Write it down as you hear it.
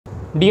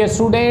Dear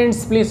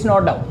students, please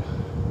note down.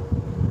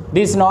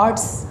 These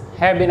notes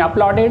have been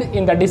uploaded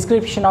in the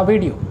description of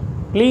video.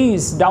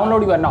 Please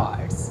download your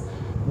notes.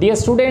 Dear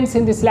students,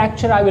 in this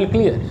lecture I will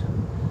clear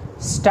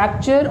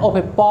structure of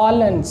a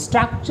pollen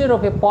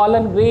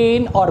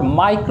grain or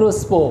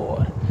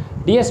microspore.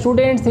 Dear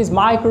students, these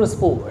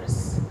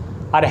microspores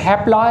are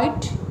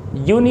haploid,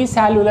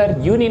 unicellular,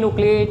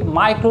 uninucleate,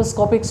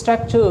 microscopic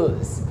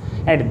structures,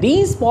 and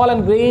these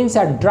pollen grains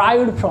are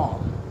derived from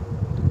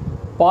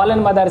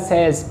pollen mother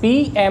cells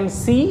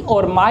PMC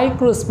or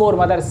microspore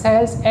mother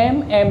cells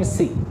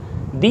MMC.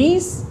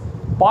 These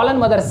pollen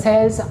mother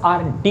cells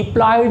are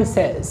diploid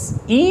cells.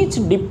 Each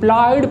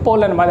diploid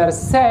pollen mother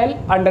cell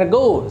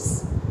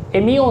undergoes a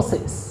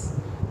meiosis.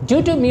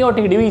 Due to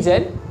meiotic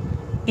division,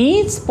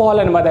 each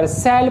pollen mother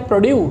cell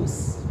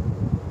produces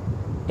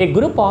a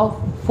group of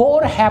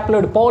 4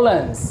 haploid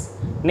pollens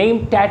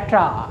named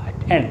tetrad,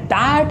 and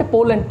that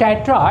pollen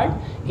tetrad,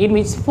 in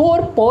which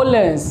 4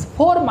 pollens,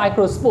 4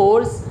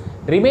 microspores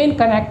remain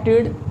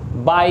connected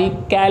by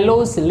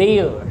callose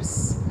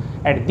layers,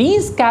 and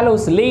these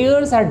callose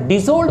layers are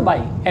dissolved by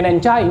an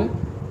enzyme,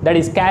 that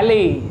is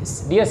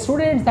callase. Dear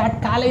students,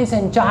 that callase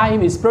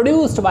enzyme is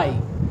produced by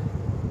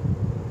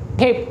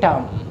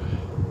tapetum.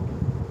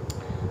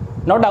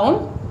 Note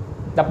down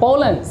the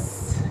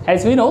pollens.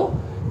 As we know,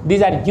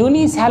 these are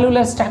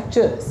unicellular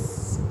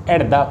structures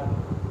at the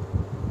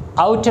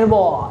outer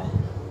wall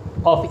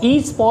of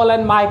each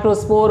pollen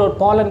microspore or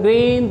pollen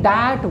grain.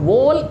 That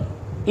wall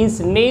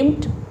is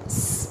named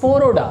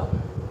sporoderm.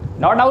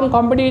 Note down,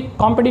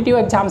 competitive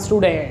exam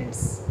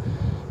students.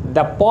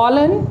 The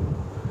pollen,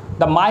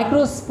 the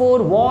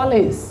microspore wall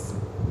is,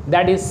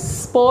 that is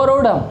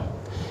sporoderm,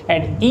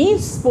 and each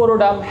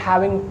sporoderm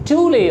having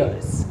 2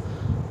 layers,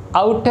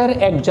 outer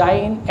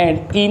exine and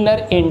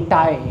inner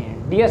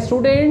intine. Dear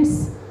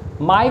students,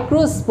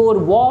 microspore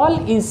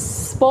wall is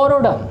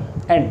sporoderm,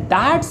 and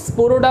that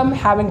sporoderm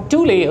having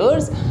 2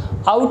 layers,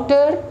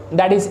 outer,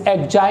 that is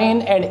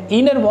exine, and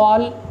inner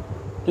wall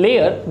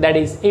layer, that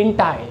is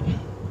intine.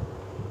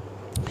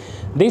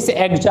 This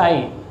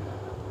exine,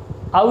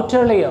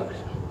 outer layer,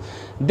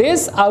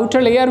 this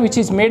outer layer which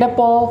is made up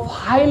of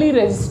highly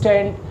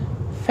resistant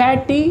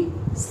fatty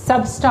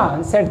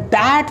substance, and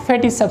that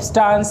fatty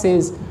substance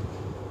is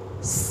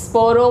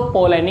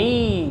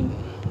sporopollenin.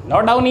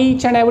 Note down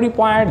each and every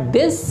point.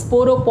 This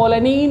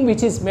sporopollenin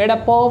which is made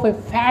up of a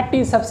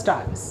fatty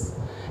substance,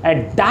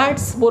 and that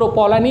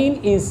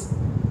sporopollenin is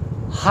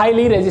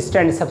highly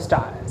resistant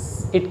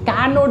substance. It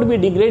cannot be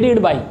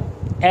degraded by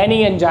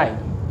any enzyme.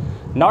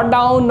 Note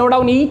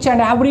down each and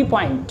every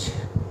point.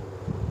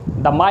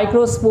 The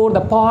microspore,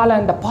 the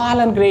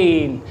pollen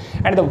grain,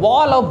 and the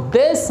wall of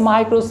this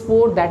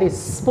microspore, that is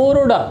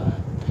sporoderm.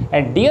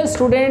 And dear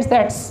students,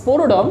 that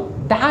sporoderm,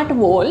 that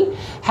wall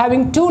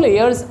having 2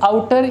 layers,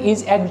 outer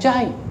is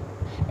exine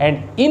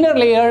and inner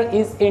layer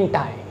is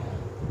intine.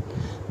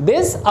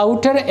 This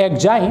outer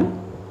exine,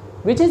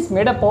 which is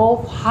made up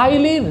of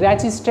highly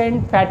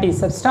resistant fatty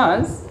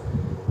substance,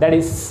 that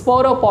is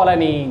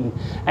sporopollenin,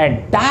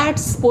 and that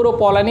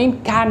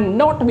sporopollenin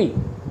cannot be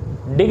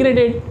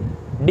degraded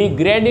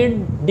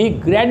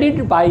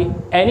by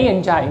any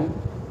enzyme,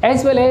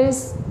 as well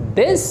as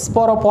this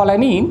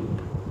sporopollenin,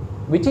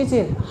 which is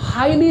a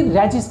highly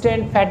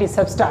resistant fatty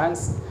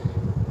substance,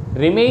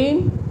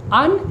 remain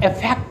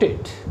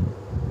unaffected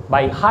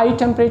by high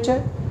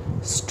temperature,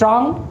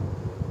 strong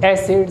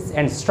acids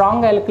and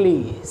strong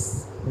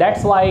alkalis.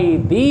 That's why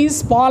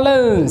these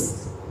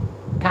pollens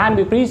can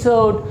be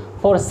preserved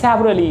for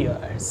several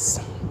years.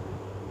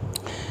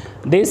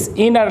 This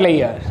inner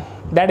layer,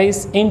 that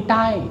is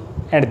intine,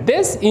 and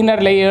this inner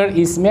layer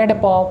is made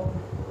up of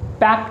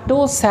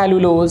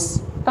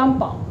pactocellulose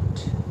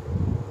compound.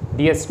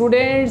 Dear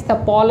students, the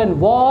pollen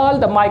wall,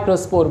 the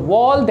microspore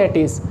wall, that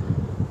is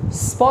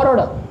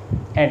sporoderm,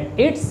 and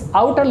its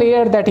outer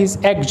layer, that is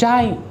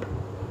exine.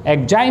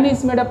 Exine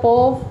is made up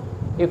of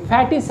a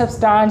fatty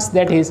substance,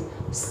 that is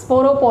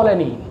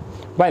sporopollenin,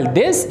 while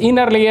this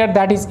inner layer,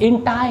 that is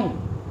intine,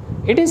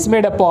 it is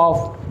made up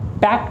of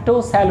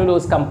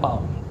pactocellulose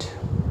compound.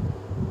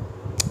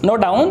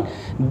 Note down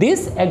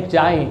this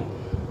exine.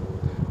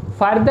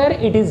 Further,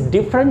 it is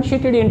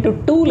differentiated into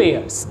 2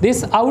 layers.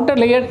 This outer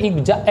layer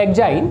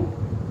exine,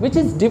 which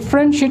is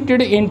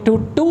differentiated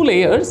into 2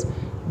 layers.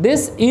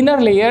 This inner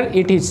layer,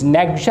 it is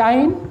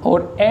nexine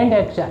or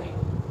endexine,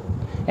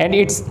 and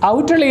its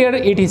outer layer,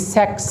 it is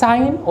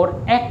sexine or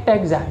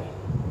ectexine.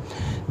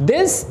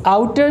 This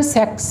outer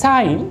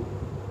sexine,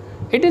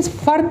 it is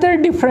further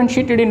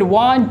differentiated in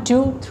 1,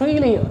 2, 3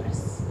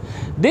 layers.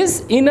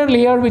 This inner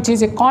layer, which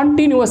is a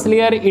continuous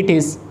layer, it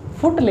is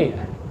foot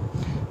layer.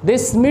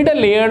 This middle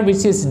layer,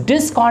 which is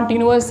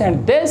discontinuous,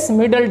 and this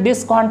middle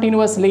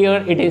discontinuous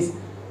layer, it is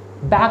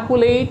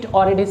baculate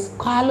or it is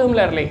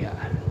columnar layer.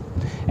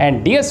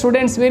 And dear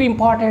students, very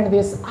important,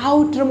 this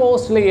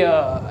outermost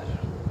layer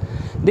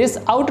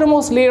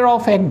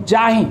of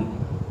exine,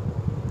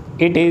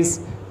 it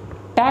is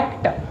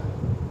tactum.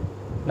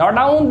 Now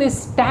down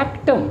this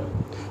tactum,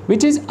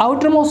 which is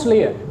outermost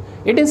layer,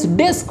 it is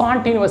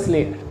discontinuous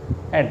layer,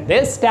 and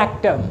this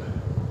tactum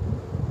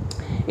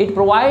it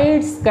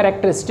provides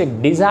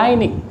characteristic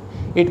designing,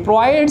 it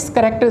provides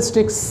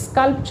characteristic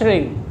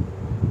sculpturing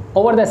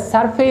over the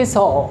surface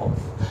of,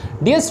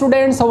 dear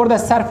students, over the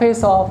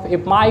surface of a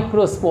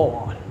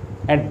microspore,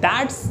 and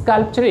that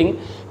sculpturing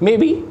may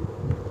be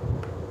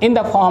in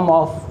the form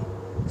of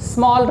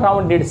small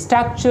rounded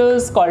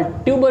structures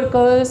called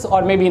tubercles,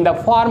 or maybe in the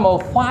form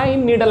of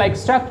fine needle-like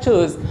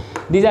structures.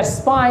 These are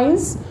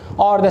spines,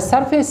 or the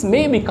surface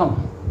may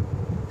become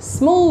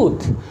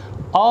smooth,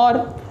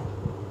 or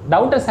the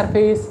outer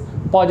surface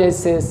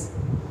possesses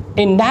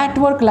a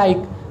network-like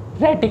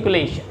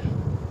reticulation.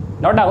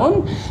 Note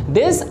down,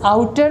 this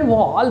outer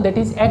wall, that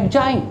is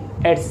agine,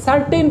 at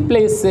certain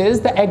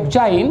places the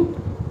agine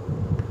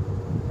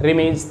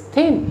remains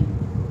thin.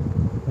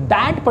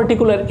 That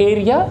particular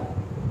area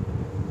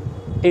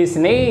is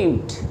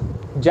named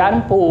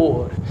germ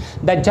pore.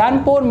 The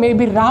germ pore may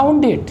be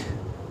rounded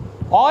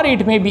or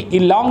it may be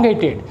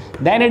elongated,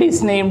 then it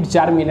is named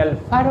germinal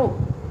furrow.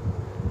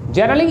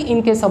 Generally,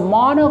 in case of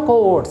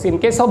monocots, in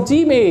case of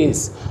G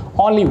maize,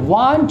 only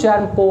one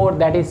germ pore,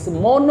 that is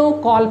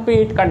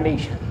monocolpate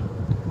condition,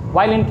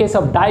 while in case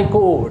of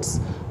dicots,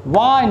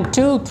 1,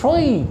 2,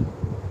 3.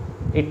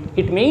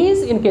 It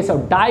means in case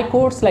of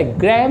dicots like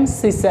gram,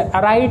 scissor,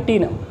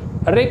 aritinum,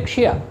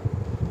 rixia,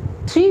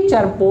 3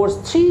 germ pores,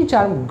 3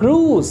 germ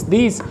grooves,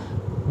 these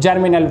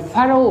germinal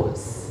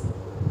furrows.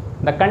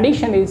 The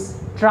condition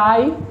is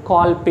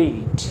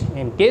tricolpate.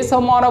 In case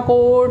of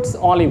monocots,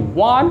 only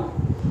one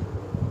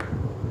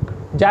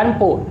germ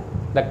pore.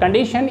 The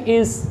condition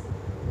is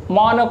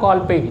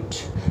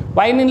monocolpate.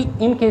 While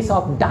in case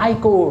of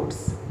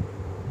dicots,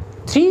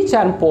 3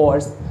 germ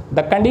pores,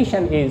 the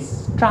condition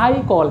is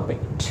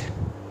tricolpate.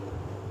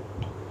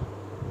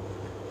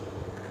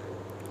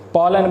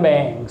 Pollen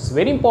banks,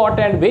 very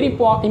important,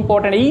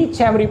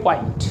 each every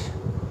point.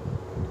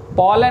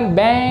 Pollen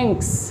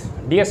banks,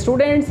 dear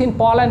students, in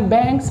pollen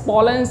banks,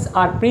 pollens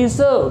are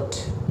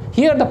preserved.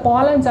 Here the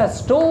pollens are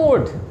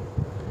stored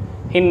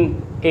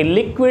in a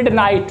liquid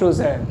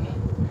nitrogen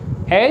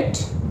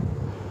at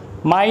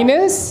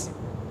minus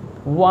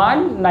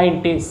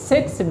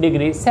 196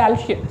 degrees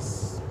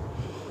Celsius.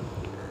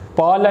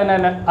 Pollen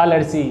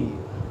allergy,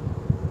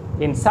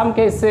 in some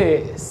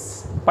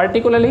cases,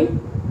 particularly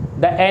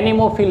the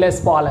anemophilous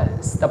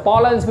pollens, the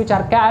pollens which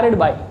are carried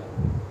by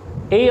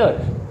air,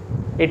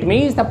 it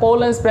means the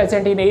pollens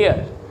present in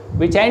air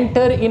which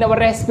enter in our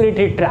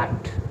respiratory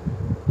tract,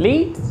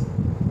 leads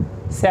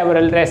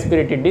several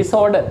respiratory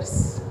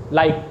disorders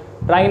like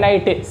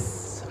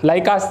rhinitis,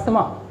 like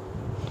asthma,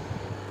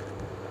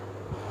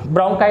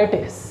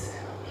 bronchitis.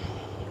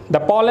 The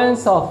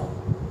pollens of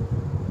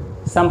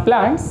some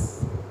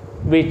plants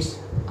which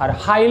are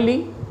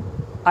highly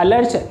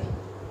allergen,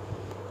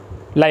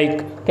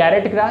 like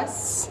carrot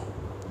grass,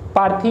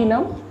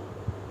 parthenum,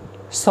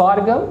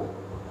 sorghum,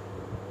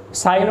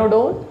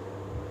 cynodon,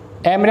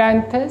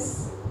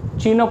 amaranthus,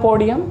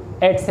 chenopodium,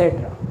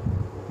 etc.,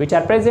 which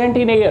are present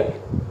in air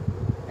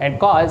and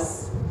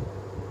cause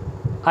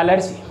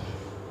allergy.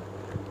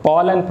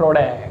 Pollen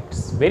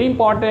products, very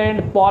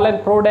important,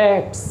 pollen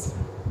products.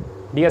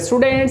 Dear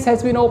students,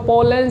 as we know,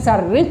 pollens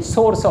are rich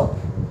source of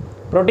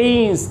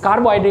proteins,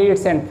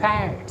 carbohydrates and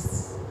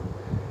fats.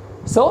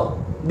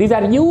 So these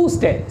are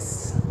used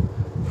as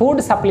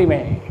food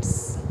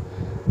supplements.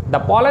 The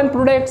pollen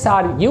products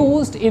are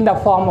used in the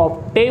form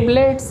of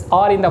tablets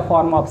or in the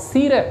form of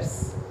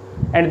syrups,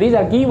 and these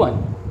are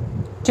given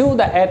to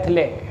the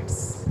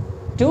athletes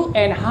to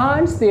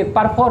enhance their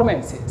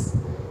performances,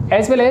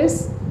 as well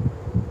as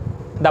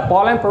the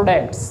pollen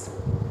products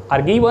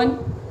are given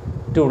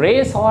to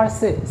race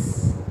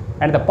horses,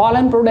 and the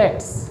pollen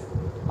products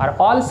are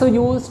also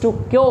used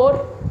to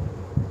cure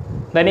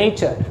the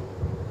nature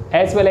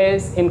as well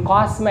as in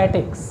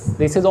cosmetics.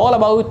 This is all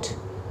about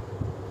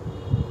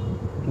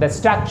the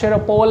structure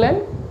of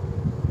pollen.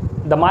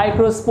 The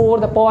microspore,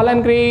 the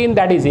pollen grain,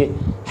 that is a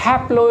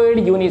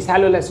haploid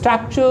unicellular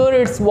structure.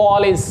 Its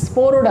wall is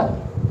sporoidum.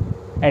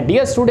 And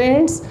dear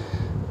students,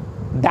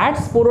 that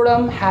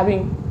sporoidum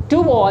having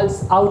 2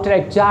 walls, outer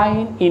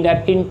agine,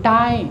 inner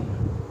intine.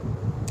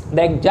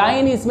 The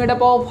agine is made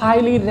up of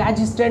highly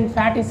resistant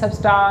fatty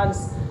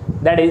substance,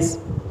 that is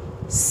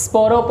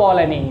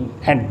sporopollenin,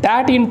 and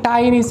that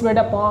intine is made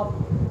up of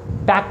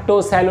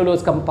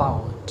tactocellulose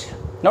compound.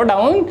 Note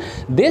down,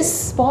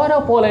 this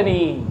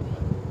sporopollenin,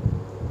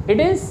 it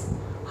is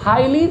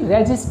highly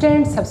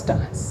resistant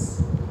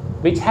substance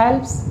which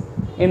helps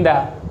in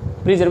the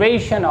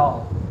preservation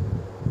of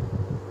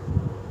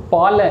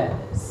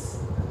pollens.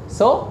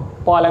 So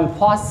pollen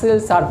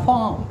fossils are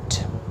formed.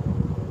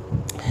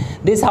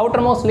 This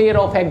outermost layer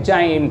of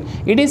agine,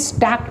 it is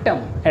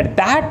tactum, and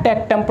that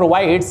tactum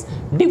provides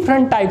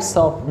different types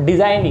of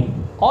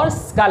designing or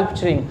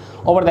sculpturing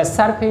over the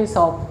surface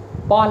of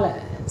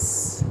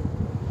pollens.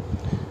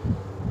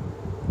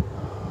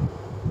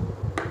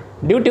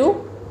 Due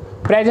to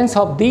presence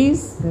of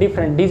these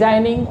different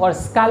designing or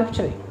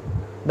sculpturing,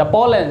 the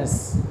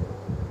pollens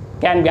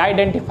can be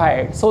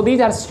identified. So these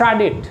are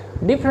studied.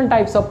 Different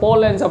types of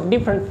pollens of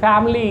different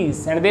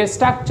families and their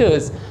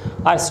structures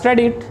are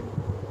studied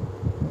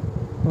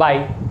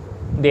by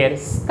their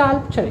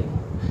sculpturing.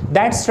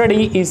 That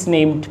study is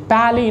named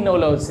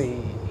palynology.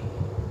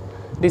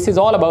 This is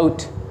all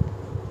about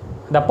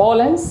the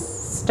pollen's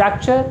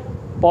structure,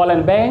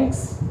 pollen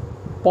banks,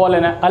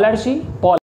 pollen allergy, pollen